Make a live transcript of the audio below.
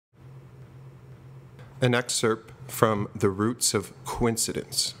An excerpt from The Roots of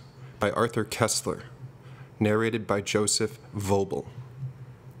Coincidence by Arthur Koestler, narrated by Joseph Vogel.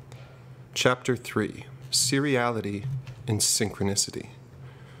 Chapter 3, Seriality and Synchronicity.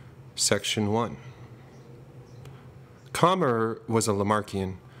 Section 1. Kammerer was a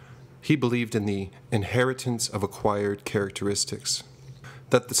Lamarckian. He believed in the inheritance of acquired characteristics,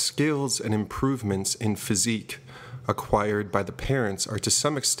 that the skills and improvements in physique acquired by the parents are to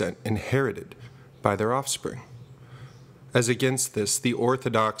some extent inherited by their offspring. As against this, the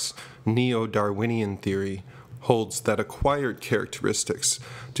orthodox neo-Darwinian theory holds that acquired characteristics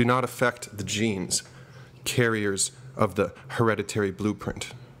do not affect the genes, carriers of the hereditary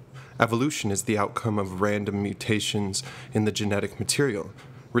blueprint. Evolution is the outcome of random mutations in the genetic material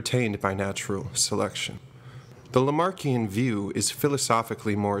retained by natural selection. The Lamarckian view is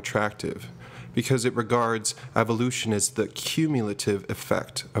philosophically more attractive because it regards evolution as the cumulative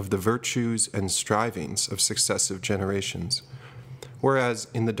effect of the virtues and strivings of successive generations. Whereas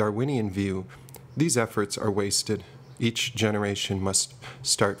in the Darwinian view, these efforts are wasted. Each generation must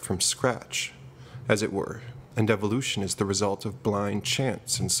start from scratch, as it were, and evolution is the result of blind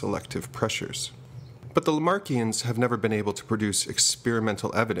chance and selective pressures. But the Lamarckians have never been able to produce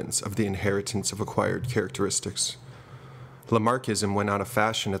experimental evidence of the inheritance of acquired characteristics. Lamarckism went out of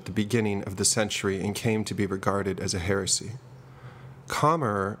fashion at the beginning of the century and came to be regarded as a heresy.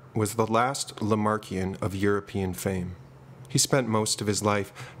 Kammerer was the last Lamarckian of European fame. He spent most of his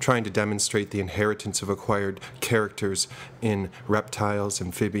life trying to demonstrate the inheritance of acquired characters in reptiles,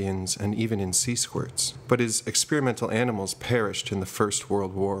 amphibians, and even in sea squirts. But his experimental animals perished in the First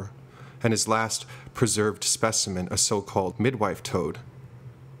World War, and his last preserved specimen, a so-called midwife toad,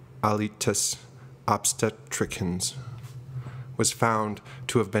 Aletus obstetricans, was found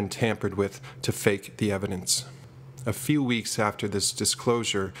to have been tampered with to fake the evidence. A few weeks after this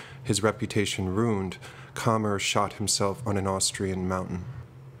disclosure, his reputation ruined, Kammerer shot himself on an Austrian mountain.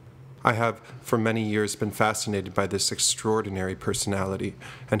 I have for many years been fascinated by this extraordinary personality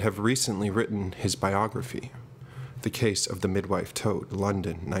and have recently written his biography, The Case of the Midwife Toad,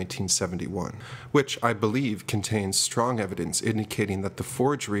 London, 1971, which I believe contains strong evidence indicating that the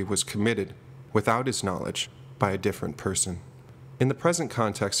forgery was committed, without his knowledge, by a different person. In the present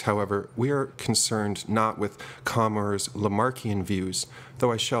context, however, we are concerned not with Kammerer's Lamarckian views,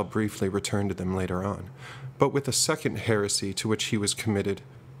 though I shall briefly return to them later on, but with a second heresy to which he was committed,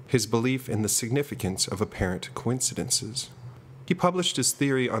 his belief in the significance of apparent coincidences. He published his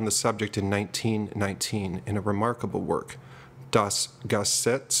theory on the subject in 1919 in a remarkable work, Das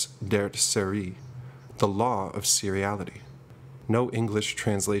Gasetz der Serie, the Law of Seriality. No English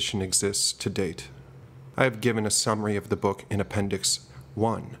translation exists to date. I have given a summary of the book in Appendix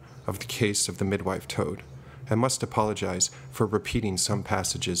 1 of The Case of the Midwife Toad, and must apologize for repeating some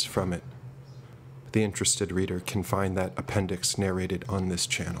passages from it. The interested reader can find that appendix narrated on this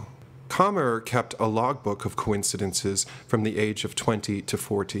channel. Kammerer kept a logbook of coincidences from the age of 20 to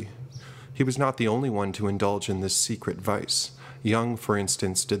 40. He was not the only one to indulge in this secret vice. Jung, for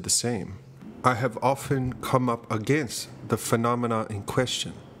instance, did the same. "I have often come up against the phenomena in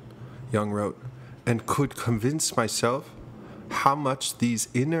question," Jung wrote, "and could convince myself how much these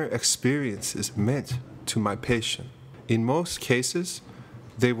inner experiences meant to my patient. In most cases,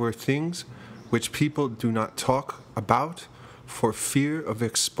 they were things which people do not talk about for fear of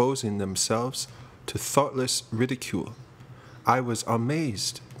exposing themselves to thoughtless ridicule. I was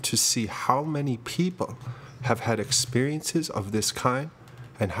amazed to see how many people have had experiences of this kind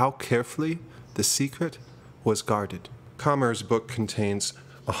and how carefully the secret was guarded." Kammerer's book contains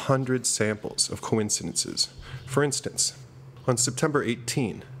 100 samples of coincidences. For instance, on September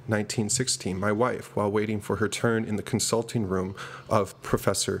 18, 1916, my wife, while waiting for her turn in the consulting room of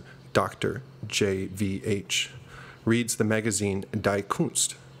Professor Dr. J.V.H., reads the magazine Die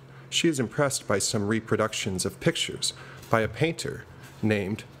Kunst. She is impressed by some reproductions of pictures by a painter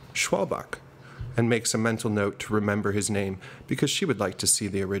named Schwalbach, and makes a mental note to remember his name because she would like to see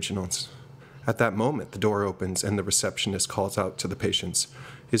the originals. At that moment, the door opens and the receptionist calls out to the patients,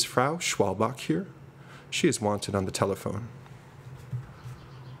 "Is Frau Schwalbach here? She is wanted on the telephone."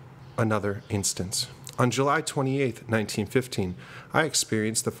 Another instance. On July 28, 1915, I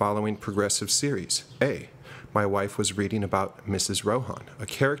experienced the following progressive series. A. My wife was reading about Mrs. Rohan, a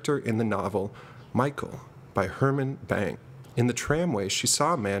character in the novel Michael by Herman Bang. In the tramway, she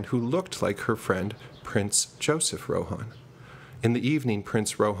saw a man who looked like her friend Prince Joseph Rohan. In the evening,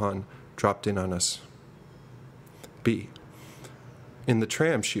 Prince Rohan dropped in on us. B. In the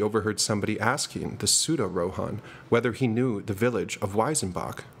tram, she overheard somebody asking the pseudo-Rohan whether he knew the village of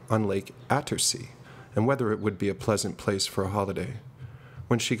Weisenbach on Lake Attersee, and whether it would be a pleasant place for a holiday.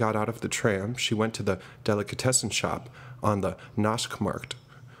 When she got out of the tram, she went to the delicatessen shop on the Nachtmarkt,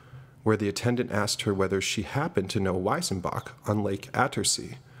 where the attendant asked her whether she happened to know Weisenbach on Lake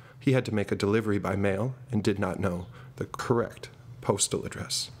Attersee. He had to make a delivery by mail and did not know the correct postal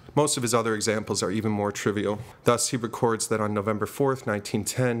address. Most of his other examples are even more trivial. Thus, he records that on November 4th,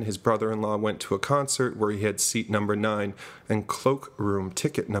 1910, his brother-in-law went to a concert where he had seat number 9 and cloakroom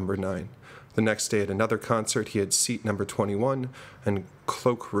ticket number 9. The next day at another concert, he had seat number 21 and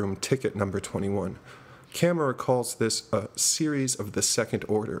cloakroom ticket number 21. Kammerer calls this a series of the second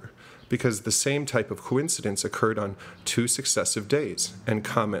order, because the same type of coincidence occurred on 2 successive days, and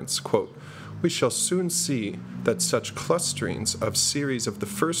comments, quote, "We shall soon see that such clusterings of series of the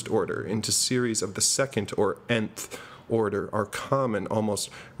first order into series of the second or nth order are common, almost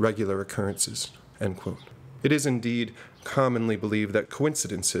regular occurrences," end quote. It is indeed commonly believed that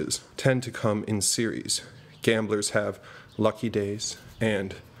coincidences tend to come in series. Gamblers have lucky days,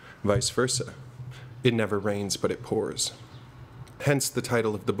 and vice versa. It never rains, but it pours. Hence the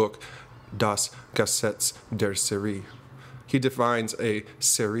title of the book, Das Gasetz der Serie. He defines a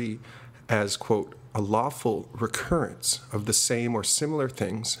serie as, quote, "a lawful recurrence of the same or similar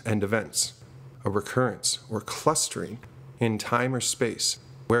things and events, a recurrence or clustering in time or space,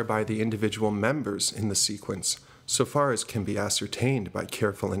 whereby the individual members in the sequence, so far as can be ascertained by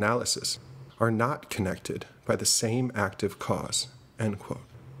careful analysis, are not connected by the same active cause," end quote.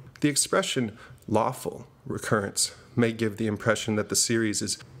 The expression lawful recurrence may give the impression that the series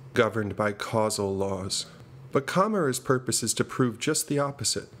is governed by causal laws, but Kammerer's purpose is to prove just the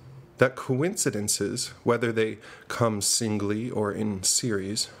opposite, that coincidences, whether they come singly or in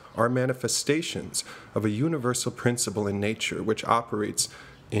series, are manifestations of a universal principle in nature which operates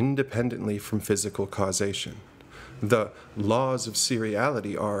independently from physical causation. The laws of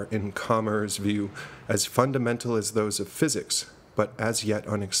seriality are, in Kammerer's view, as fundamental as those of physics, but as yet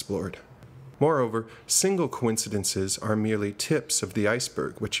unexplored. Moreover, single coincidences are merely tips of the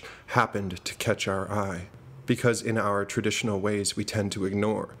iceberg which happened to catch our eye, because in our traditional ways we tend to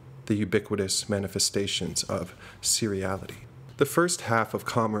ignore the ubiquitous manifestations of seriality. The first half of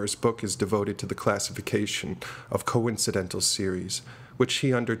Kammerer's book is devoted to the classification of coincidental series, which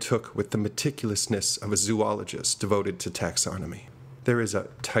he undertook with the meticulousness of a zoologist devoted to taxonomy. There is a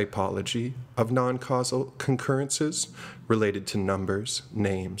typology of non-causal concurrences related to numbers,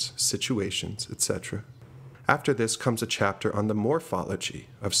 names, situations, etc. After this comes a chapter on the morphology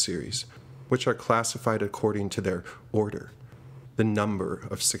of series, which are classified according to their order, the number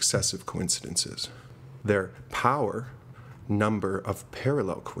of successive coincidences, their power, number of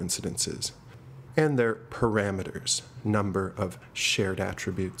parallel coincidences, and their parameters, number of shared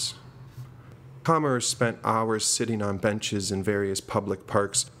attributes. Kammerer spent hours sitting on benches in various public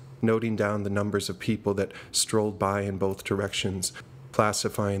parks, noting down the numbers of people that strolled by in both directions,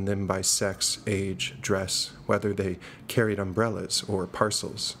 classifying them by sex, age, dress, whether they carried umbrellas or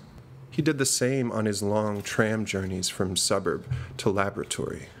parcels. He did the same on his long tram journeys from suburb to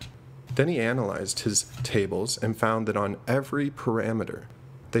laboratory. Then he analyzed his tables and found that on every parameter,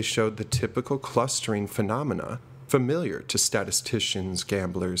 they showed the typical clustering phenomena familiar to statisticians,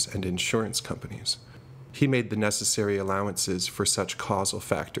 gamblers, and insurance companies. He made the necessary allowances for such causal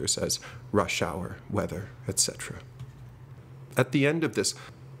factors as rush hour, weather, etc. At the end of this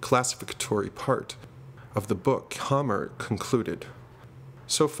classificatory part of the book, Kammerer concluded,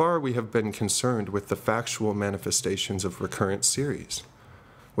 "So far we have been concerned with the factual manifestations of recurrent series.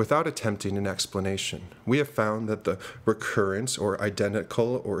 Without attempting an explanation, we have found that the recurrence or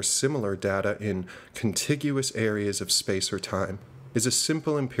identical or similar data in contiguous areas of space or time is a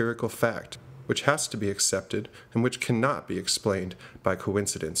simple empirical fact which has to be accepted and which cannot be explained by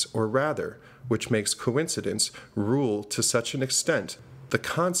coincidence, or rather, which makes coincidence rule to such an extent the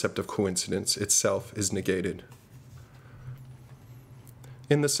concept of coincidence itself is negated."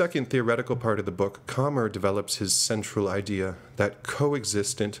 In the second theoretical part of the book, Kammerer develops his central idea that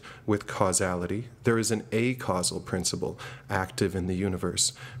coexistent with causality, there is an a-causal principle active in the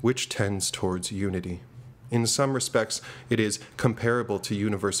universe, which tends towards unity. In some respects, it is comparable to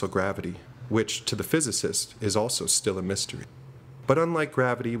universal gravity, which, to the physicist, is also still a mystery. But unlike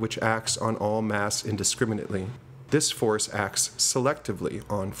gravity, which acts on all mass indiscriminately, this force acts selectively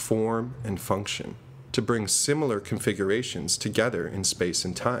on form and function, to bring similar configurations together in space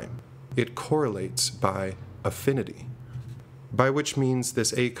and time. It correlates by affinity, by which means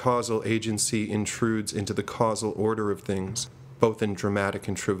this a-causal agency intrudes into the causal order of things, both in dramatic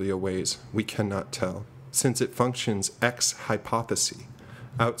and trivial ways, we cannot tell, since it functions ex hypothesi,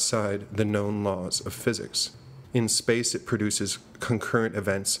 outside the known laws of physics. In space, it produces concurrent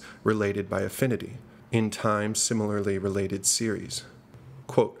events related by affinity, in time, similarly related series.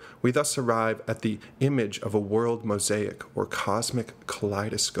 Quote, "We thus arrive at the image of a world mosaic or cosmic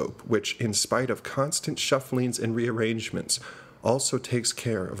kaleidoscope, which, in spite of constant shufflings and rearrangements, also takes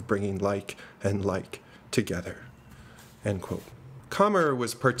care of bringing like and like together." End quote. Kammerer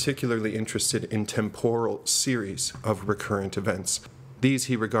was particularly interested in temporal series of recurrent events. These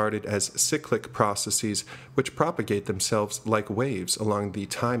he regarded as cyclic processes which propagate themselves like waves along the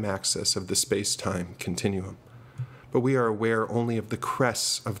time axis of the space-time continuum. But we are aware only of the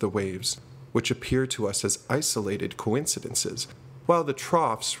crests of the waves, which appear to us as isolated coincidences, while the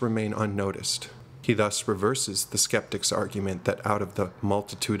troughs remain unnoticed. He thus reverses the skeptic's argument that out of the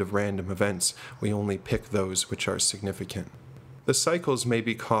multitude of random events, we only pick those which are significant. The cycles may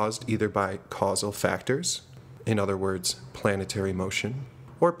be caused either by causal factors, in other words, planetary motion,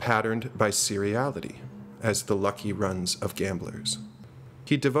 or patterned by seriality, as the lucky runs of gamblers.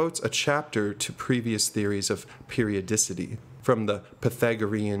 He devotes a chapter to previous theories of periodicity, from the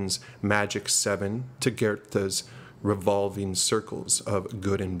Pythagoreans' magic 7 to Goethe's revolving circles of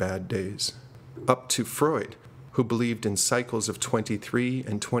good and bad days, up to Freud, who believed in cycles of 23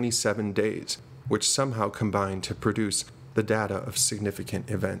 and 27 days, which somehow combine to produce the data of significant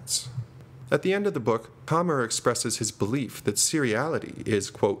events. At the end of the book, Kammerer expresses his belief that seriality is,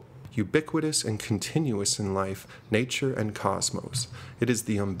 quote, "ubiquitous and continuous in life, nature, and cosmos. It is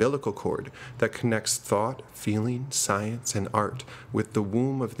the umbilical cord that connects thought, feeling, science, and art with the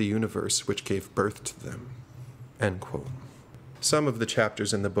womb of the universe which gave birth to them." End quote. Some of the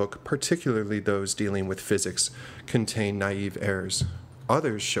chapters in the book, particularly those dealing with physics, contain naive errors.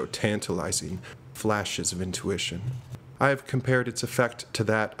 Others show tantalizing flashes of intuition. I have compared its effect to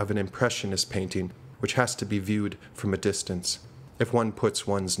that of an impressionist painting, which has to be viewed from a distance. If one puts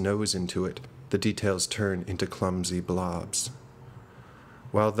one's nose into it, the details turn into clumsy blobs.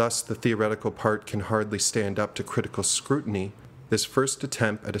 While thus the theoretical part can hardly stand up to critical scrutiny, this first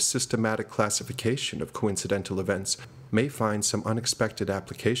attempt at a systematic classification of coincidental events may find some unexpected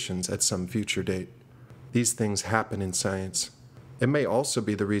applications at some future date. These things happen in science. It may also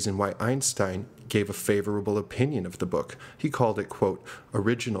be the reason why Einstein gave a favorable opinion of the book. He called it, quote,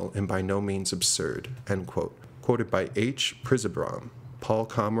 "original and by no means absurd," end quote. Quoted by H. Prisebram, Paul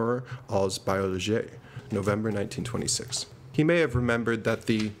Kammerer als biologist, November 1926. He may have remembered that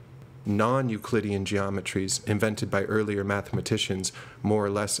the non-Euclidean geometries invented by earlier mathematicians, more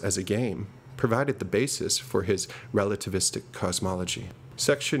or less as a game, provided the basis for his relativistic cosmology.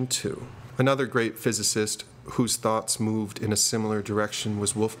 Section 2. Another great physicist whose thoughts moved in a similar direction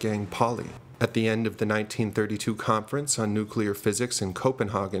was Wolfgang Pauli. At the end of the 1932 conference on nuclear physics in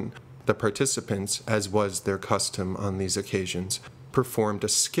Copenhagen, the participants, as was their custom on these occasions, performed a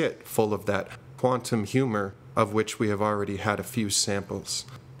skit full of that quantum humor of which we have already had a few samples.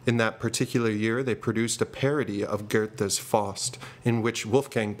 In that particular year, they produced a parody of Goethe's Faust, in which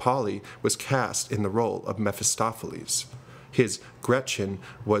Wolfgang Pauli was cast in the role of Mephistopheles. His Gretchen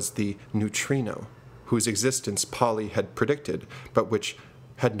was the neutrino, whose existence Pauli had predicted, but which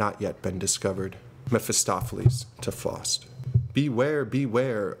had not yet been discovered. Mephistopheles to Faust. "Beware,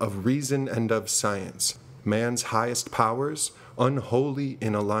 beware of reason and of science, man's highest powers, unholy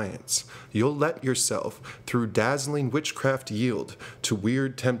in alliance. You'll let yourself, through dazzling witchcraft, yield to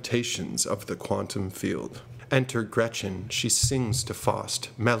weird temptations of the quantum field." Enter Gretchen, she sings to Faust,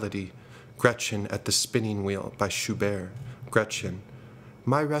 melody, Gretchen at the spinning wheel by Schubert. Gretchen,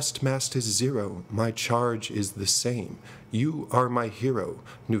 "My rest mast is 0, my charge is the same. You are my hero,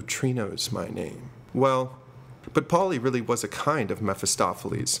 neutrino's my name." Well, but Pauli really was a kind of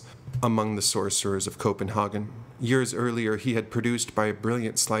Mephistopheles among the sorcerers of Copenhagen. Years earlier, he had produced by a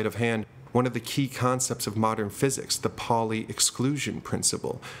brilliant sleight of hand one of the key concepts of modern physics, the Pauli exclusion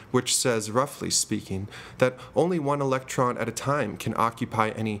principle, which says, roughly speaking, that only one electron at a time can occupy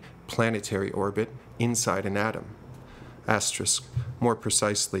any planetary orbit inside an atom. Asterisk, more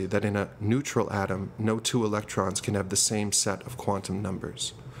precisely, that in a neutral atom, no two electrons can have the same set of quantum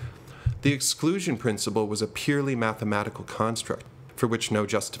numbers. The exclusion principle was a purely mathematical construct, for which no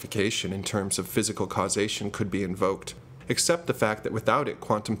justification in terms of physical causation could be invoked, except the fact that without it,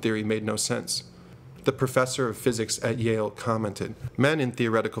 quantum theory made no sense. The professor of physics at Yale commented, "Men in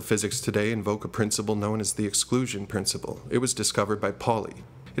theoretical physics today invoke a principle known as the exclusion principle. It was discovered by Pauli.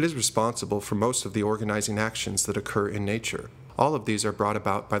 It is responsible for most of the organizing actions that occur in nature. All of these are brought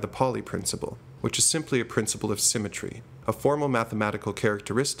about by the Pauli principle, which is simply a principle of symmetry, a formal mathematical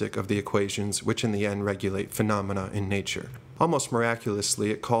characteristic of the equations which in the end regulate phenomena in nature. Almost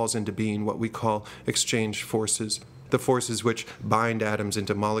miraculously, it calls into being what we call exchange forces, the forces which bind atoms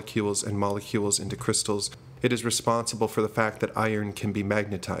into molecules and molecules into crystals. It is responsible for the fact that iron can be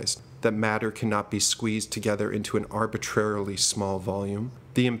magnetized, that matter cannot be squeezed together into an arbitrarily small volume.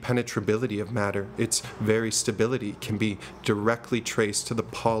 The impenetrability of matter, its very stability, can be directly traced to the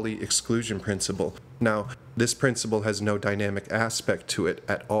Pauli exclusion principle. Now, this principle has no dynamic aspect to it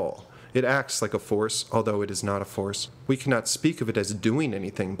at all. It acts like a force, although it is not a force. We cannot speak of it as doing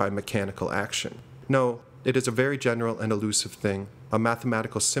anything by mechanical action. No, it is a very general and elusive thing, a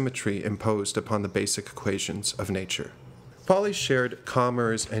mathematical symmetry imposed upon the basic equations of nature. Pauli shared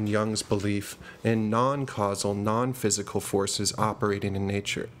Kammerer's and Jung's belief in non-causal, non-physical forces operating in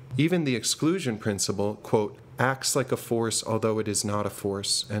nature. Even the exclusion principle, quote, acts like a force although it is not a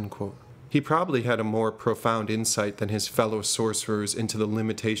force, end quote. He probably had a more profound insight than his fellow sorcerers into the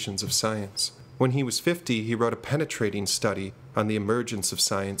limitations of science. When he was 50, he wrote a penetrating study on the emergence of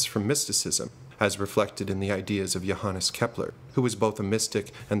science from mysticism, as reflected in the ideas of Johannes Kepler, who was both a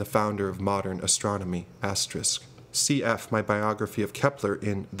mystic and the founder of modern astronomy, asterisk. Cf. my biography of Kepler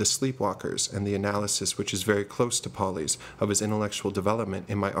in The Sleepwalkers and the analysis, which is very close to Pauli's, of his intellectual development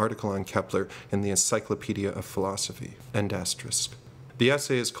in my article on Kepler in the Encyclopedia of Philosophy, end asterisk. The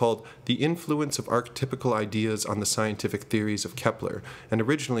essay is called The Influence of Archetypical Ideas on the Scientific Theories of Kepler, and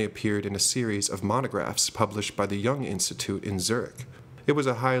originally appeared in a series of monographs published by the Jung Institute in Zurich. It was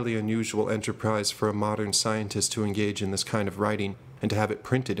a highly unusual enterprise for a modern scientist to engage in this kind of writing and to have it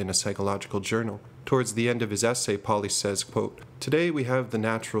printed in a psychological journal. Towards the end of his essay, Pauli says, quote, "Today we have the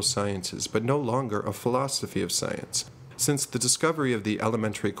natural sciences, but no longer a philosophy of science. Since the discovery of the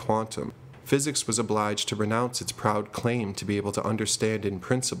elementary quantum, physics was obliged to renounce its proud claim to be able to understand in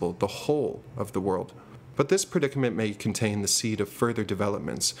principle the whole of the world. But this predicament may contain the seed of further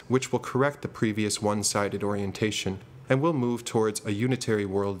developments, which will correct the previous one-sided orientation and will move towards a unitary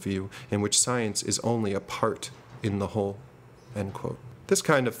worldview in which science is only a part in the whole." End quote. This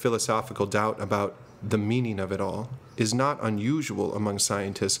kind of philosophical doubt about the meaning of it all is not unusual among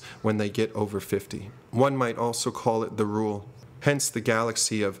scientists when they get over 50. One might also call it the rule. Hence the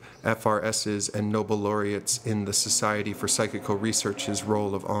galaxy of FRSs and Nobel laureates in the Society for Psychical Research's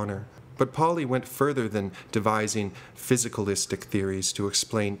roll of honor. But Pauli went further than devising physicalistic theories to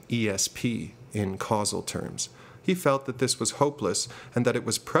explain ESP in causal terms. He felt that this was hopeless and that it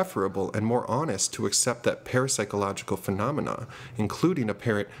was preferable and more honest to accept that parapsychological phenomena, including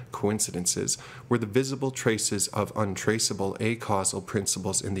apparent coincidences, were the visible traces of untraceable a-causal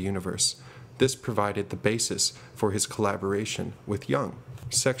principles in the universe. This provided the basis for his collaboration with Jung.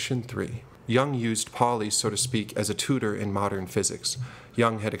 Section 3. Jung used Pauli, so to speak, as a tutor in modern physics.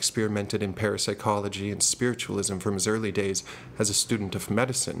 Jung had experimented in parapsychology and spiritualism from his early days as a student of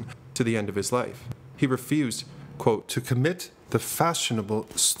medicine to the end of his life. He refused, quote, "to commit the fashionable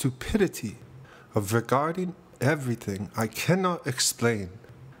stupidity of regarding everything I cannot explain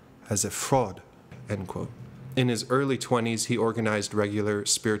as a fraud," end quote. In his early 20s, he organized regular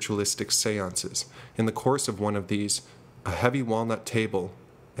spiritualistic seances. In the course of one of these, a heavy walnut table,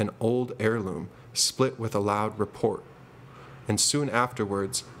 an old heirloom, split with a loud report, and soon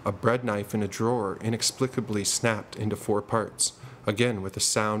afterwards, a bread knife in a drawer inexplicably snapped into 4 parts, again with a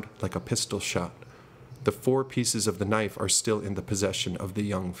sound like a pistol shot. The 4 pieces of the knife are still in the possession of the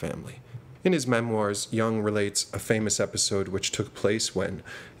Jung family. In his memoirs, Jung relates a famous episode which took place when,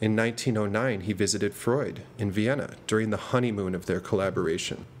 in 1909, he visited Freud in Vienna during the honeymoon of their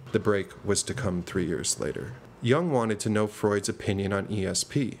collaboration. The break was to come 3 years later. Jung wanted to know Freud's opinion on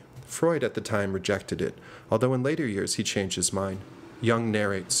ESP. Freud at the time rejected it, although in later years he changed his mind. Jung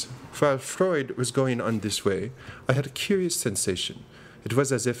narrates, "While Freud was going on this way, I had a curious sensation. It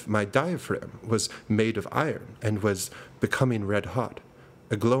was as if my diaphragm was made of iron and was becoming red hot,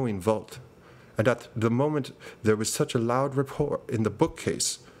 a glowing vault. And at the moment there was such a loud report in the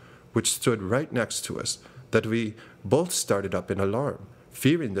bookcase, which stood right next to us, that we both started up in alarm,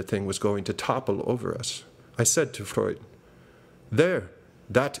 fearing the thing was going to topple over us. I said to Freud, 'There,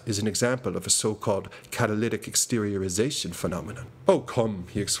 that is an example of a so-called catalytic exteriorization phenomenon.' 'Oh, come,'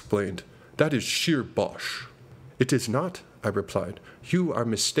 he explained, 'that is sheer bosh.' 'It is not,' I replied. 'You are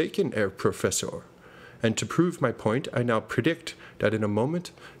mistaken, Herr Professor. And to prove my point, I now predict that in a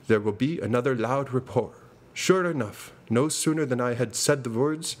moment there will be another loud report.' Sure enough, no sooner than I had said the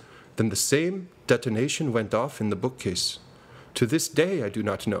words, than the same detonation went off in the bookcase. To this day I do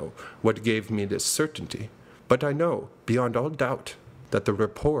not know what gave me this certainty, but I know, beyond all doubt, that the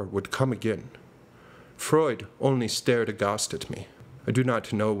report would come again. Freud only stared aghast at me. I do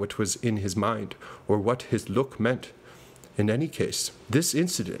not know what was in his mind, or what his look meant. In any case, this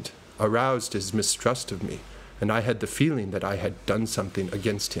incident aroused his mistrust of me, and I had the feeling that I had done something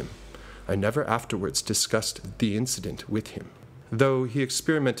against him. I never afterwards discussed the incident with him." Though he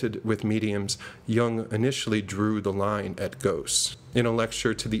experimented with mediums, Jung initially drew the line at ghosts. In a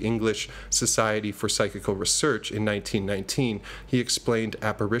lecture to the English Society for Psychical Research in 1919, he explained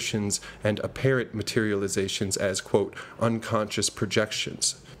apparitions and apparent materializations as, quote, unconscious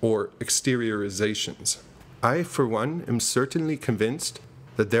projections, or exteriorizations. I, for one, am certainly convinced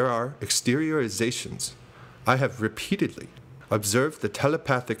that there are exteriorizations. I have repeatedly observed the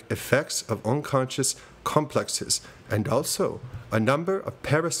telepathic effects of unconscious complexes and also a number of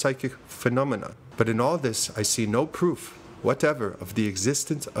parapsychic phenomena. But in all this, I see no proof whatever of the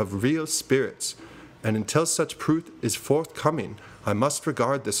existence of real spirits, and until such proof is forthcoming, I must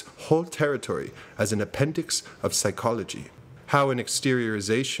regard this whole territory as an appendix of psychology. How an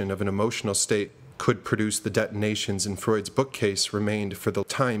exteriorization of an emotional state could produce the detonations in Freud's bookcase remained for the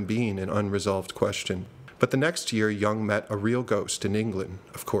time being an unresolved question. But the next year, Jung met a real ghost in England,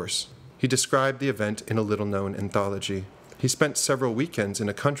 of course. He described the event in a little-known anthology. He spent several weekends in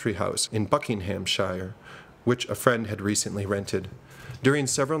a country house in Buckinghamshire, which a friend had recently rented. During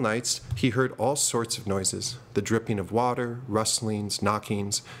several nights, he heard all sorts of noises, the dripping of water, rustlings,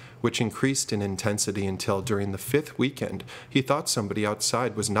 knockings, which increased in intensity until, during the 5th weekend, he thought somebody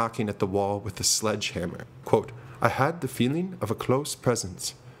outside was knocking at the wall with a sledgehammer. Quote, I had the feeling of a close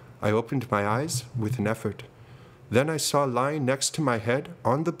presence. I opened my eyes with an effort. Then I saw lying next to my head,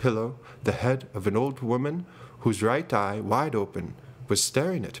 on the pillow, the head of an old woman whose right eye, wide open, was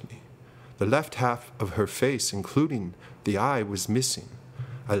staring at me. The left half of her face, including the eye, was missing.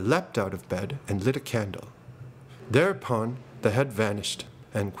 I leapt out of bed and lit a candle. Thereupon, the head vanished.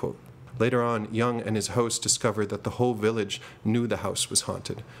 End quote. Later on, Jung and his host discovered that the whole village knew the house was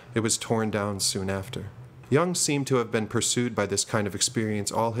haunted. It was torn down soon after. Jung seemed to have been pursued by this kind of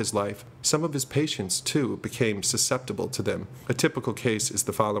experience all his life. Some of his patients, too, became susceptible to them. A typical case is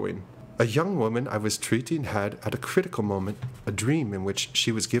the following. A young woman I was treating had, at a critical moment, a dream in which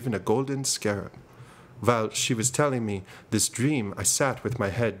she was given a golden scarab. While she was telling me this dream, I sat with my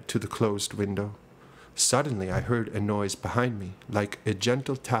head to the closed window. Suddenly I heard a noise behind me, like a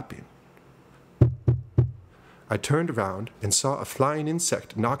gentle tapping. I turned around and saw a flying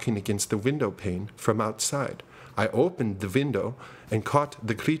insect knocking against the window pane from outside. I opened the window and caught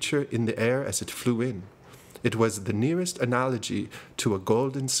the creature in the air as it flew in. It was the nearest analogy to a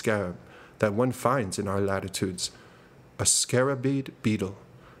golden scarab that one finds in our latitudes, a scarabid beetle,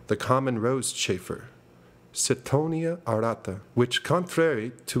 the common rose chafer, Cetonia aurata, which,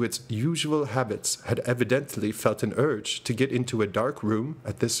 contrary to its usual habits, had evidently felt an urge to get into a dark room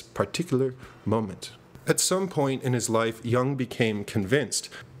at this particular moment. At some point in his life, Jung became convinced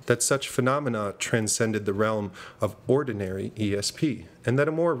that such phenomena transcended the realm of ordinary ESP, and that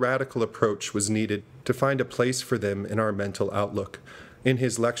a more radical approach was needed to find a place for them in our mental outlook. In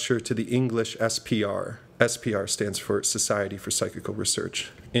his lecture to the English SPR stands for Society for Psychical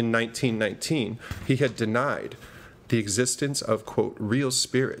Research, in 1919, he had denied the existence of, quote, real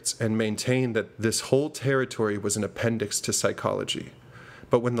spirits and maintained that this whole territory was an appendix to psychology.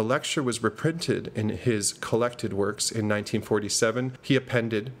 But when the lecture was reprinted in his collected works in 1947, he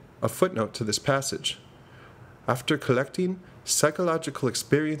appended a footnote to this passage. After collecting psychological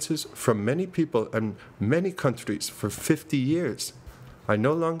experiences from many people and many countries for 50 years, I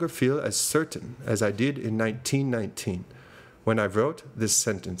no longer feel as certain as I did in 1919 when I wrote this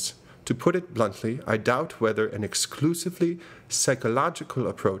sentence. To put it bluntly, I doubt whether an exclusively psychological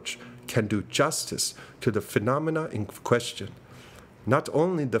approach can do justice to the phenomena in question. Not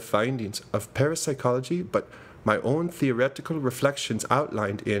only the findings of parapsychology, but my own theoretical reflections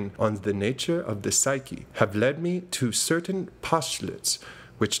outlined in On the Nature of the Psyche have led me to certain postulates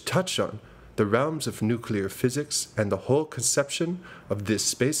which touch on the realms of nuclear physics and the whole conception of this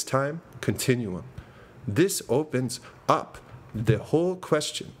space-time continuum. This opens up the whole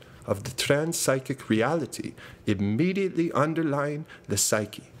question of the transpsychic reality immediately underlying the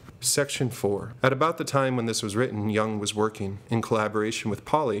psyche. Section 4. At about the time when this was written, Jung was working, in collaboration with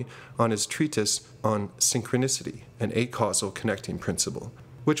Pauli, on his treatise on synchronicity, an a-causal connecting principle,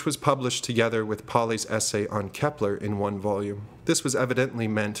 which was published together with Pauli's essay on Kepler in one volume. This was evidently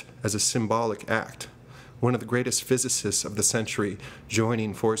meant as a symbolic act, one of the greatest physicists of the century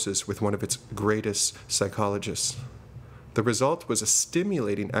joining forces with one of its greatest psychologists. The result was a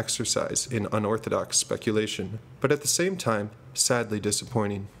stimulating exercise in unorthodox speculation, but at the same time, sadly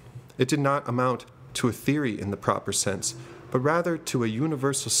disappointing. It did not amount to a theory in the proper sense, but rather to a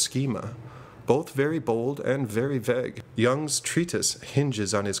universal schema, both very bold and very vague. Jung's treatise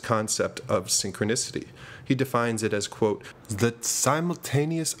hinges on his concept of synchronicity. He defines it as, quote, the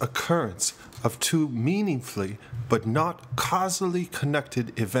simultaneous occurrence of two meaningfully but not causally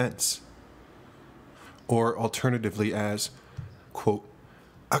connected events, or alternatively as quote,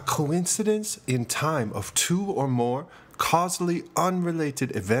 a coincidence in time of two or more causally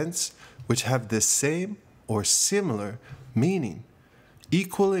unrelated events which have the same or similar meaning,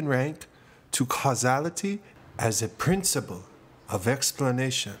 equal in rank to causality as a principle of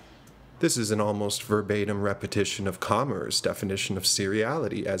explanation. This is an almost verbatim repetition of Kammerer's definition of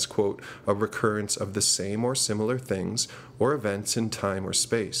seriality as, quote, a recurrence of the same or similar things or events in time or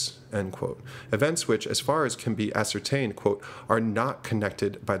space, end quote. Events which, as far as can be ascertained, quote, are not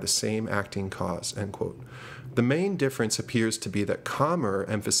connected by the same acting cause, end quote. The main difference appears to be that Kammerer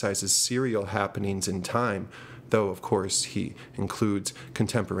emphasizes serial happenings in time, though, of course, he includes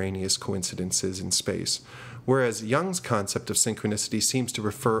contemporaneous coincidences in space, whereas Jung's concept of synchronicity seems to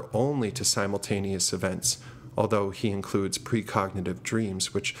refer only to simultaneous events, although he includes precognitive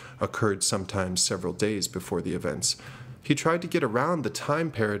dreams, which occurred sometimes several days before the events. He tried to get around the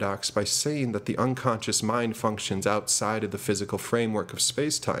time paradox by saying that the unconscious mind functions outside of the physical framework of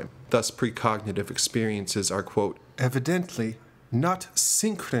space-time. Thus, precognitive experiences are, quote, evidently not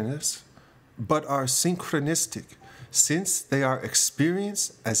synchronous, but are synchronistic, since they are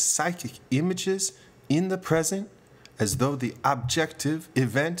experienced as psychic images in the present, as though the objective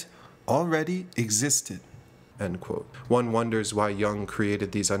event already existed, end quote. One wonders why Jung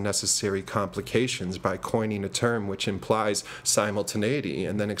created these unnecessary complications by coining a term which implies simultaneity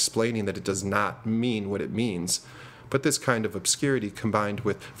and then explaining that it does not mean what it means. But this kind of obscurity combined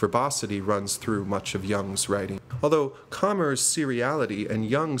with verbosity runs through much of Jung's writing. Although Kammerer's seriality and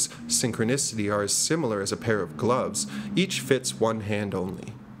Jung's synchronicity are as similar as a pair of gloves, each fits one hand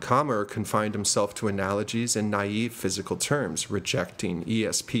only. Kammerer confined himself to analogies and naive physical terms, rejecting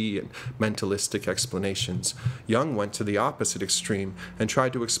ESP and mentalistic explanations. Jung went to the opposite extreme and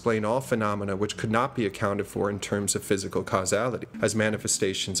tried to explain all phenomena which could not be accounted for in terms of physical causality, as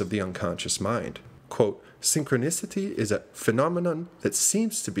manifestations of the unconscious mind. Quote, synchronicity is a phenomenon that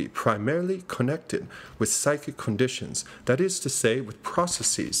seems to be primarily connected with psychic conditions, that is to say, with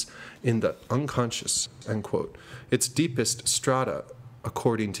processes in the unconscious, end quote. Its deepest strata,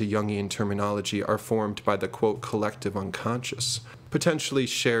 according to Jungian terminology, are formed by the, quote, collective unconscious, potentially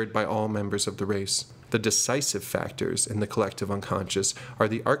shared by all members of the race. The decisive factors in the collective unconscious are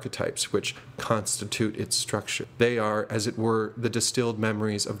the archetypes which constitute its structure. They are, as it were, the distilled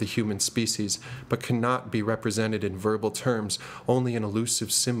memories of the human species, but cannot be represented in verbal terms, only in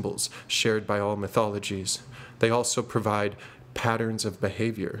elusive symbols shared by all mythologies. They also provide patterns of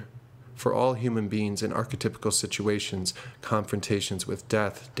behavior for all human beings in archetypical situations, confrontations with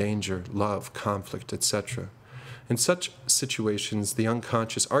death, danger, love, conflict, etc. In such situations, the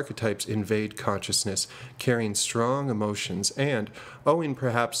unconscious archetypes invade consciousness, carrying strong emotions and, owing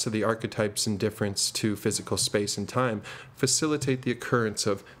perhaps to the archetype's indifference to physical space and time, facilitate the occurrence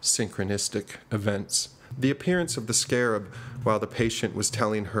of synchronistic events. The appearance of the scarab while the patient was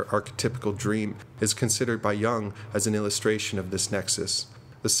telling her archetypical dream is considered by Jung as an illustration of this nexus.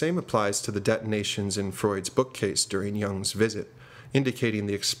 The same applies to the detonations in Freud's bookcase during Jung's visit, indicating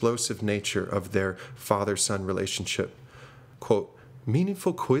the explosive nature of their father-son relationship. Quote,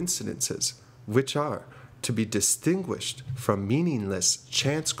 meaningful coincidences, which are to be distinguished from meaningless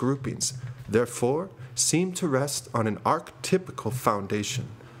chance groupings, therefore seem to rest on an archetypical foundation.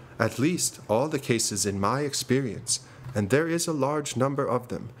 At least all the cases in my experience, and there is a large number of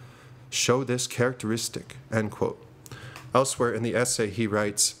them, show this characteristic, end quote. Elsewhere in the essay he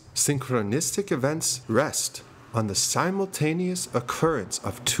writes, synchronistic events rest on the simultaneous occurrence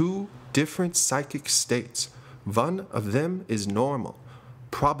of two different psychic states. One of them is normal,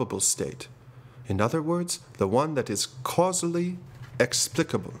 probable state. In other words, the one that is causally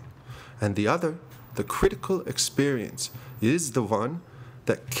explicable. And the other, the critical experience, is the one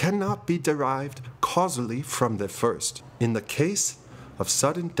that cannot be derived causally from the first. In the case of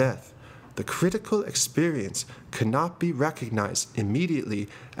sudden death, the critical experience cannot be recognized immediately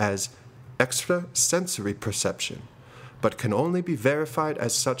as extrasensory perception, but can only be verified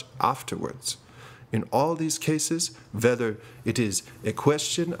as such afterwards. In all these cases, whether it is a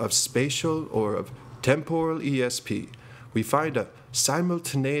question of spatial or of temporal ESP, we find a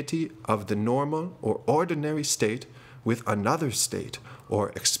simultaneity of the normal or ordinary state with another state or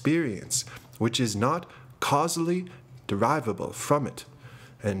experience, which is not causally derivable from it,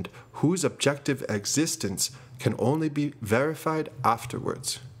 and whose objective existence can only be verified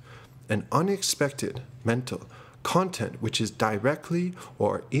afterwards. An unexpected mental content which is directly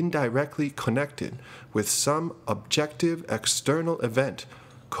or indirectly connected with some objective external event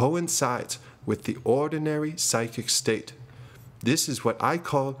coincides with the ordinary psychic state. This is what I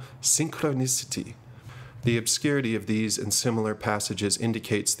call synchronicity. The obscurity of these and similar passages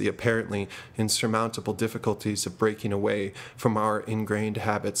indicates the apparently insurmountable difficulties of breaking away from our ingrained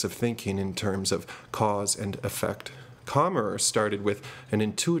habits of thinking in terms of cause and effect. Kammerer started with an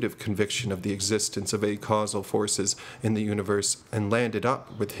intuitive conviction of the existence of a-causal forces in the universe and landed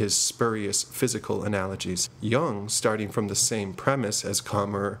up with his spurious physical analogies. Jung, starting from the same premise as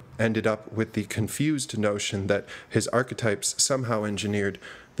Kammerer, ended up with the confused notion that his archetypes somehow engineered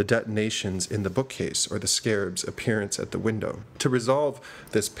the detonations in the bookcase or the scarab's appearance at the window. To resolve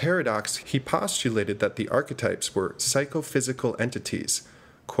this paradox, he postulated that the archetypes were psychophysical entities,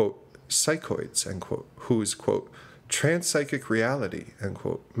 quote, psychoids, end quote, whose, quote, transpsychic reality, end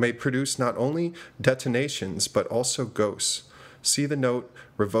quote, may produce not only detonations but also ghosts. See the note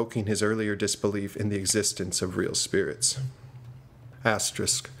revoking his earlier disbelief in the existence of real spirits.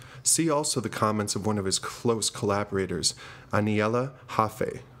 Asterisk. See also the comments of one of his close collaborators, Aniela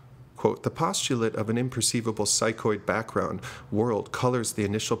Hafe. Quote, the postulate of an imperceivable psychoid background world colors the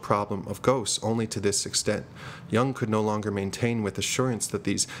initial problem of ghosts only to this extent. Jung could no longer maintain with assurance that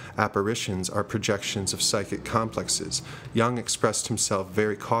these apparitions are projections of psychic complexes. Jung expressed himself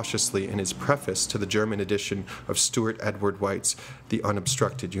very cautiously in his preface to the German edition of Stuart Edward White's The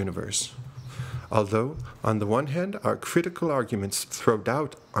Unobstructed Universe. Although, on the one hand, our critical arguments throw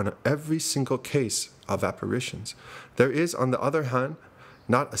doubt on every single case of apparitions, there is, on the other hand,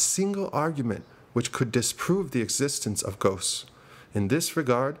 not a single argument which could disprove the existence of ghosts. In this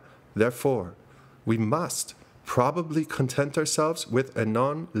regard, therefore, we must probably content ourselves with a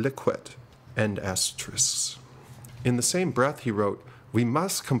non-liquid, end asterisks. In the same breath, he wrote, we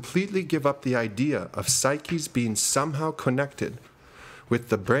must completely give up the idea of psyches being somehow connected with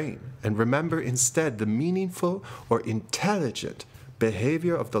the brain and remember instead the meaningful or intelligent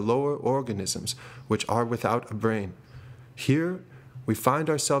behavior of the lower organisms which are without a brain. Here, we find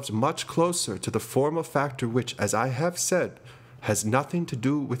ourselves much closer to the formal factor which, as I have said, has nothing to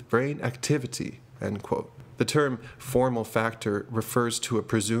do with brain activity, end quote. The term formal factor refers to a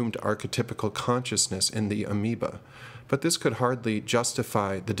presumed archetypical consciousness in the amoeba, but this could hardly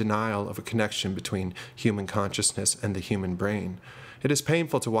justify the denial of a connection between human consciousness and the human brain. It is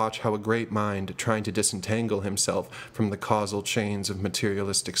painful to watch how a great mind, trying to disentangle himself from the causal chains of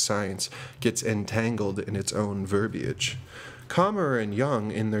materialistic science, gets entangled in its own verbiage. Kammerer and Jung,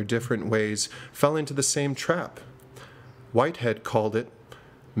 in their different ways, fell into the same trap. Whitehead called it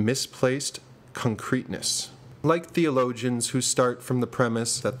misplaced concreteness. Like theologians who start from the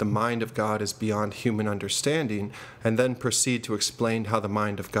premise that the mind of God is beyond human understanding and then proceed to explain how the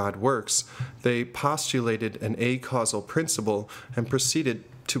mind of God works, they postulated an a-causal principle and proceeded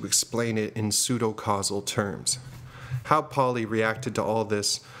to explain it in pseudo-causal terms. How Pauli reacted to all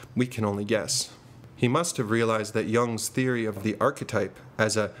this, we can only guess. He must have realized that Jung's theory of the archetype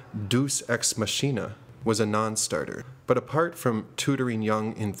as a deus ex machina was a non-starter. But apart from tutoring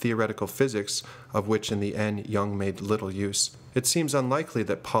Jung in theoretical physics, of which in the end Jung made little use, it seems unlikely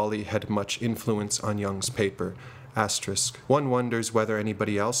that Pauli had much influence on Jung's paper. Asterisk. One wonders whether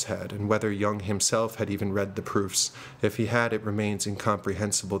anybody else had, and whether Jung himself had even read the proofs. If he had, it remains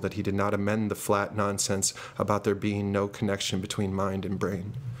incomprehensible that he did not amend the flat nonsense about there being no connection between mind and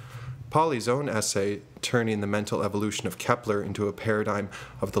brain. Pauli's own essay, turning the mental evolution of Kepler into a paradigm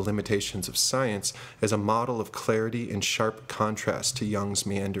of the limitations of science, is a model of clarity in sharp contrast to Jung's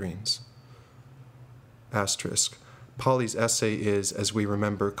meanderings. Asterisk. Pauli's essay is, as we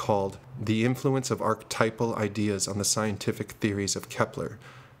remember, called The Influence of Archetypal Ideas on the Scientific Theories of Kepler,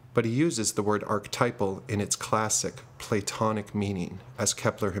 but he uses the word archetypal in its classic Platonic meaning, as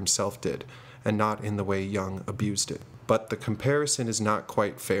Kepler himself did, and not in the way Jung abused it. But the comparison is not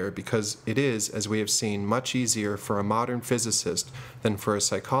quite fair because it is, as we have seen, much easier for a modern physicist than for a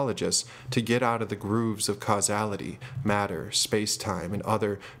psychologist to get out of the grooves of causality, matter, space-time, and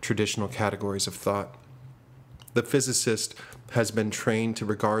other traditional categories of thought. The physicist has been trained to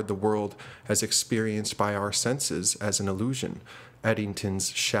regard the world as experienced by our senses as an illusion, Eddington's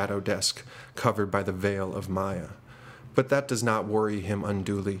shadow desk covered by the veil of Maya. But that does not worry him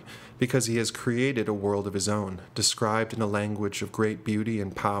unduly, because he has created a world of his own, described in a language of great beauty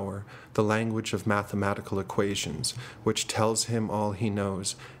and power, the language of mathematical equations, which tells him all he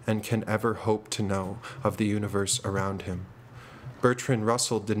knows and can ever hope to know of the universe around him. Bertrand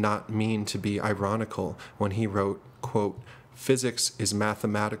Russell did not mean to be ironical when he wrote, quote, "Physics is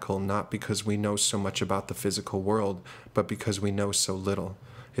mathematical not because we know so much about the physical world, but because we know so little.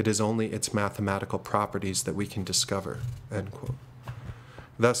 It is only its mathematical properties that we can discover," end quote.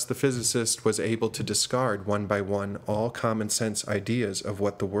 Thus, the physicist was able to discard one by one all common sense ideas of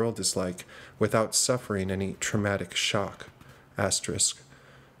what the world is like without suffering any traumatic shock. Asterisk.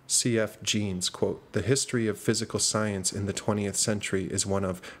 C.F. Jeans, quote, "The history of physical science in the 20th century is one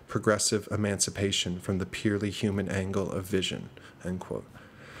of progressive emancipation from the purely human angle of vision," end quote.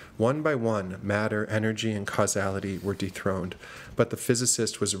 One by one, matter, energy, and causality were dethroned, but the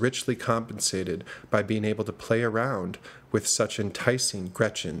physicist was richly compensated by being able to play around with such enticing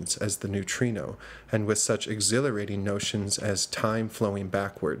Gretchens as the neutrino, and with such exhilarating notions as time flowing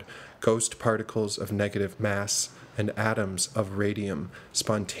backward, ghost particles of negative mass, and atoms of radium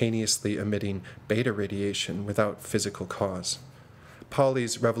spontaneously emitting beta radiation without physical cause.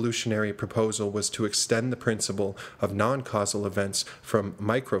 Pauli's revolutionary proposal was to extend the principle of non-causal events from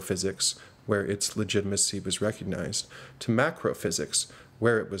microphysics, where its legitimacy was recognized, to macrophysics,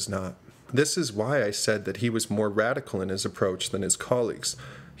 where it was not. This is why I said that he was more radical in his approach than his colleagues.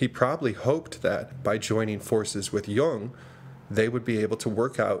 He probably hoped that, by joining forces with Jung, they would be able to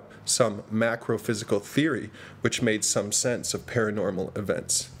work out some macrophysical theory which made some sense of paranormal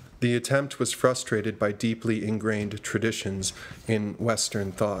events. The attempt was frustrated by deeply ingrained traditions in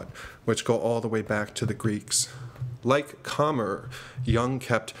Western thought, which go all the way back to the Greeks. Like Kammerer, Jung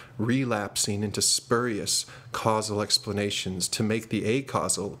kept relapsing into spurious causal explanations to make the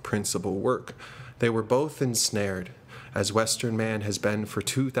a-causal principle work. They were both ensnared, as Western man has been for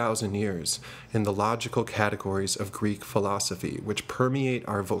 2,000 years, in the logical categories of Greek philosophy, which permeate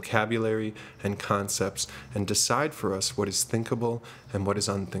our vocabulary and concepts and decide for us what is thinkable and what is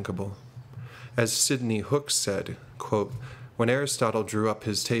unthinkable. As Sidney Hook said, quote, "When Aristotle drew up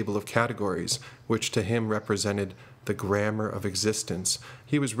his table of categories, which to him represented the grammar of existence,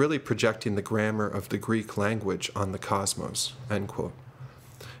 he was really projecting the grammar of the Greek language on the cosmos," end quote.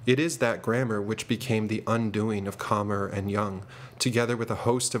 It is that grammar which became the undoing of Kammerer and Jung, together with a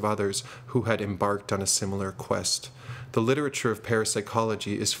host of others who had embarked on a similar quest. The literature of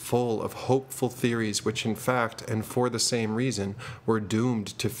parapsychology is full of hopeful theories which, in fact, and for the same reason, were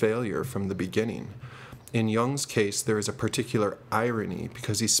doomed to failure from the beginning. In Jung's case, there is a particular irony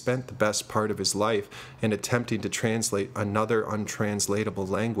because he spent the best part of his life in attempting to translate another untranslatable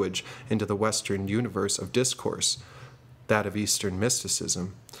language into the Western universe of discourse, that of Eastern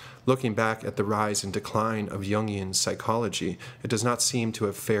mysticism. Looking back at the rise and decline of Jungian psychology, it does not seem to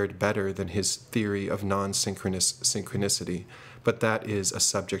have fared better than his theory of non-synchronous synchronicity, but that is a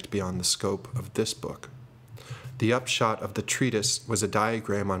subject beyond the scope of this book. The upshot of the treatise was a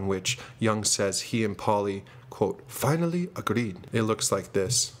diagram on which Jung says he and Pauli, quote, "finally agreed." It looks like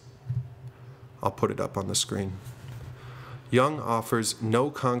this. I'll put it up on the screen. Jung offers no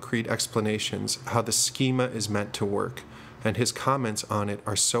concrete explanations how the schema is meant to work, and his comments on it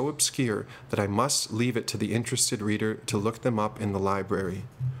are so obscure that I must leave it to the interested reader to look them up in the library.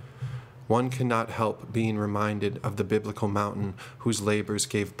 One cannot help being reminded of the biblical mountain whose labors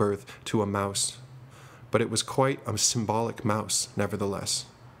gave birth to a mouse, but it was quite a symbolic mouse, nevertheless.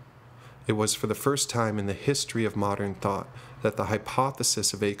 It was for the first time in the history of modern thought that the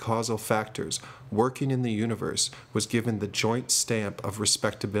hypothesis of a-causal factors working in the universe was given the joint stamp of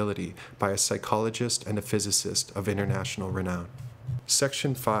respectability by a psychologist and a physicist of international renown.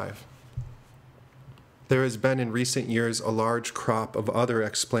 Section 5. There has been in recent years a large crop of other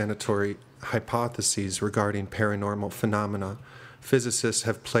explanatory hypotheses regarding paranormal phenomena. Physicists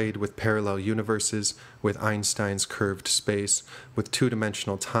have played with parallel universes, with Einstein's curved space, with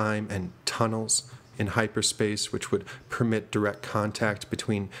two-dimensional time and tunnels in hyperspace, which would permit direct contact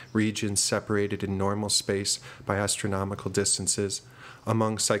between regions separated in normal space by astronomical distances.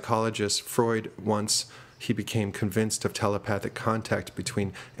 Among psychologists, Freud, once he became convinced of telepathic contact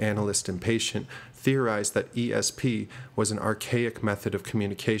between analyst and patient, theorized that ESP was an archaic method of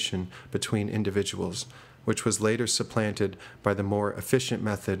communication between individuals, which was later supplanted by the more efficient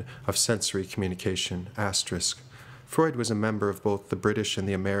method of sensory communication, asterisk. Freud was a member of both the British and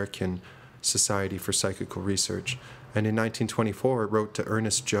the American Society for Psychical Research, and in 1924 wrote to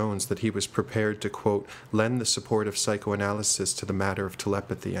Ernest Jones that he was prepared to, quote, lend the support of psychoanalysis to the matter of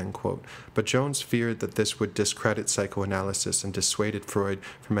telepathy, end quote. But Jones feared that this would discredit psychoanalysis and dissuaded Freud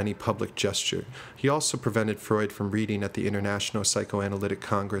from any public gesture. He also prevented Freud from reading at the International Psychoanalytic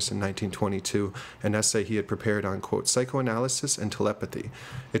Congress in 1922 an essay he had prepared on, quote, psychoanalysis and telepathy.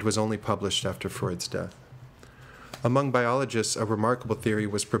 It was only published after Freud's death. Among biologists, a remarkable theory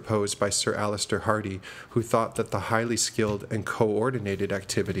was proposed by Sir Alister Hardy, who thought that the highly skilled and coordinated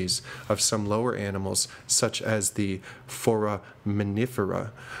activities of some lower animals, such as the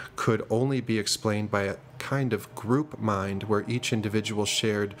foraminifera, could only be explained by a kind of group mind where each individual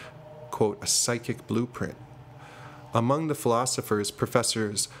shared, quote, a psychic blueprint. Among the philosophers,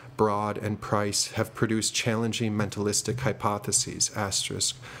 Professors Broad and Price have produced challenging mentalistic hypotheses,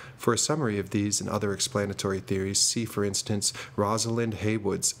 asterisk. For a summary of these and other explanatory theories, see, for instance, Rosalind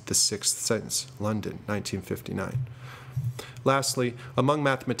Haywood's The Sixth Sense, London, 1959. Lastly, among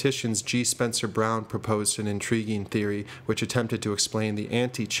mathematicians, G. Spencer Brown proposed an intriguing theory which attempted to explain the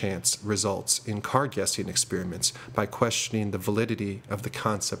anti-chance results in card-guessing experiments by questioning the validity of the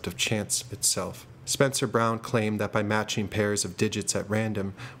concept of chance itself. Spencer Brown claimed that by matching pairs of digits at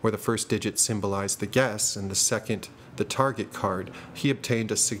random, where the first digit symbolized the guess and the second the target card, he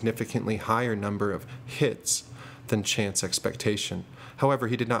obtained a significantly higher number of hits than chance expectation. However,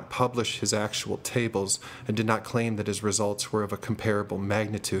 he did not publish his actual tables and did not claim that his results were of a comparable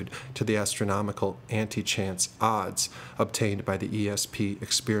magnitude to the astronomical anti-chance odds obtained by the ESP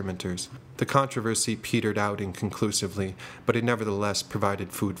experimenters. The controversy petered out inconclusively, but it nevertheless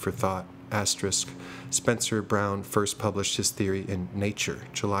provided food for thought. Asterisk. Spencer Brown first published his theory in Nature,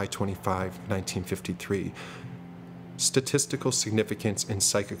 July 25, 1953. Statistical Significance in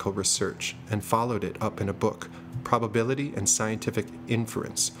Psychical Research, and followed it up in a book, Probability and Scientific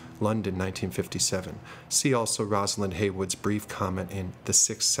Inference, London, 1957. See also Rosalind Haywood's brief comment in The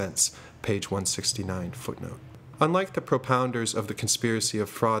Sixth Sense, page 169, footnote. Unlike the propounders of the conspiracy of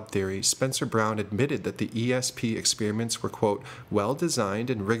fraud theory, Spencer Brown admitted that the ESP experiments were, quote,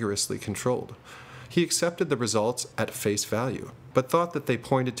 well-designed and rigorously controlled. He accepted the results at face value, but thought that they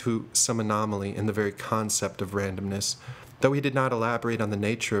pointed to some anomaly in the very concept of randomness, though he did not elaborate on the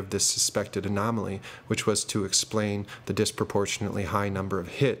nature of this suspected anomaly, which was to explain the disproportionately high number of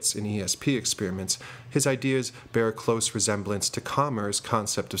hits in ESP experiments. His ideas bear a close resemblance to Kammerer's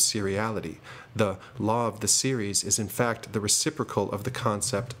concept of seriality. The law of the series is in fact the reciprocal of the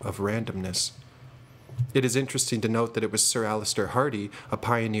concept of randomness. It is interesting to note that it was Sir Alister Hardy, a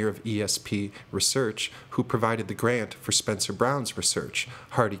pioneer of ESP research, who provided the grant for Spencer Brown's research.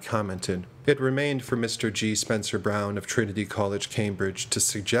 Hardy commented, "It remained for Mr. G. Spencer Brown of Trinity College, Cambridge, to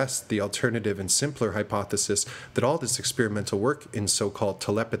suggest the alternative and simpler hypothesis that all this experimental work in so-called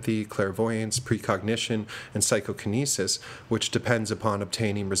telepathy, clairvoyance, precognition, and psychokinesis, which depends upon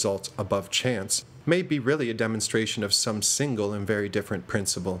obtaining results above chance, may be really a demonstration of some single and very different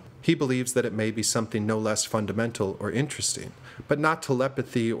principle. He believes that it may be something no less fundamental or interesting, but not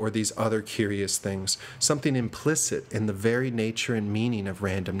telepathy or these other curious things, something implicit in the very nature and meaning of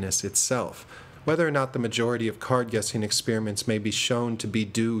randomness itself. Whether or not the majority of card-guessing experiments may be shown to be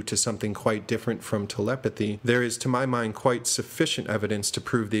due to something quite different from telepathy, there is, to my mind, quite sufficient evidence to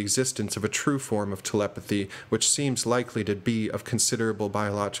prove the existence of a true form of telepathy, which seems likely to be of considerable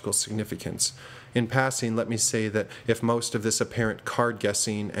biological significance. In passing, let me say that if most of this apparent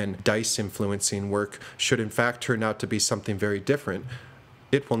card-guessing and dice-influencing work should in fact turn out to be something very different,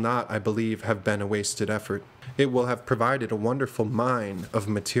 it will not, I believe, have been a wasted effort. It will have provided a wonderful mine of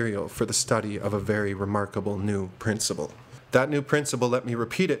material for the study of a very remarkable new principle. That new principle, let me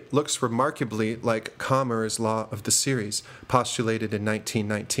repeat it, looks remarkably like Kammerer's Law of the Series, postulated in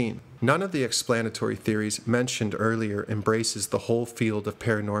 1919. None of the explanatory theories mentioned earlier embraces the whole field of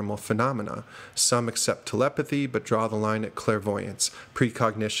paranormal phenomena. Some accept telepathy, but draw the line at clairvoyance,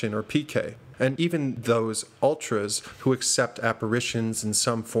 precognition, or PK. And even those ultras who accept apparitions and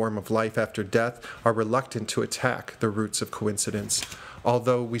some form of life after death are reluctant to attack the roots of coincidence,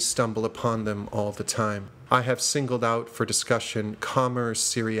 although we stumble upon them all the time. I have singled out for discussion Kammerer's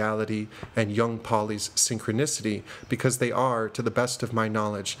seriality and Young Pauli's synchronicity because they are, to the best of my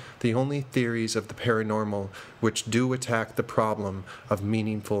knowledge, the only theories of the paranormal which do attack the problem of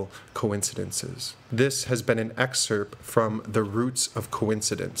meaningful coincidences. This has been an excerpt from The Roots of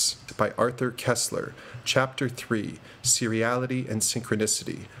Coincidence by Arthur Koestler, Chapter 3, Seriality and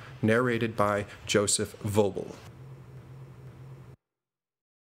Synchronicity, narrated by Joseph Vogel.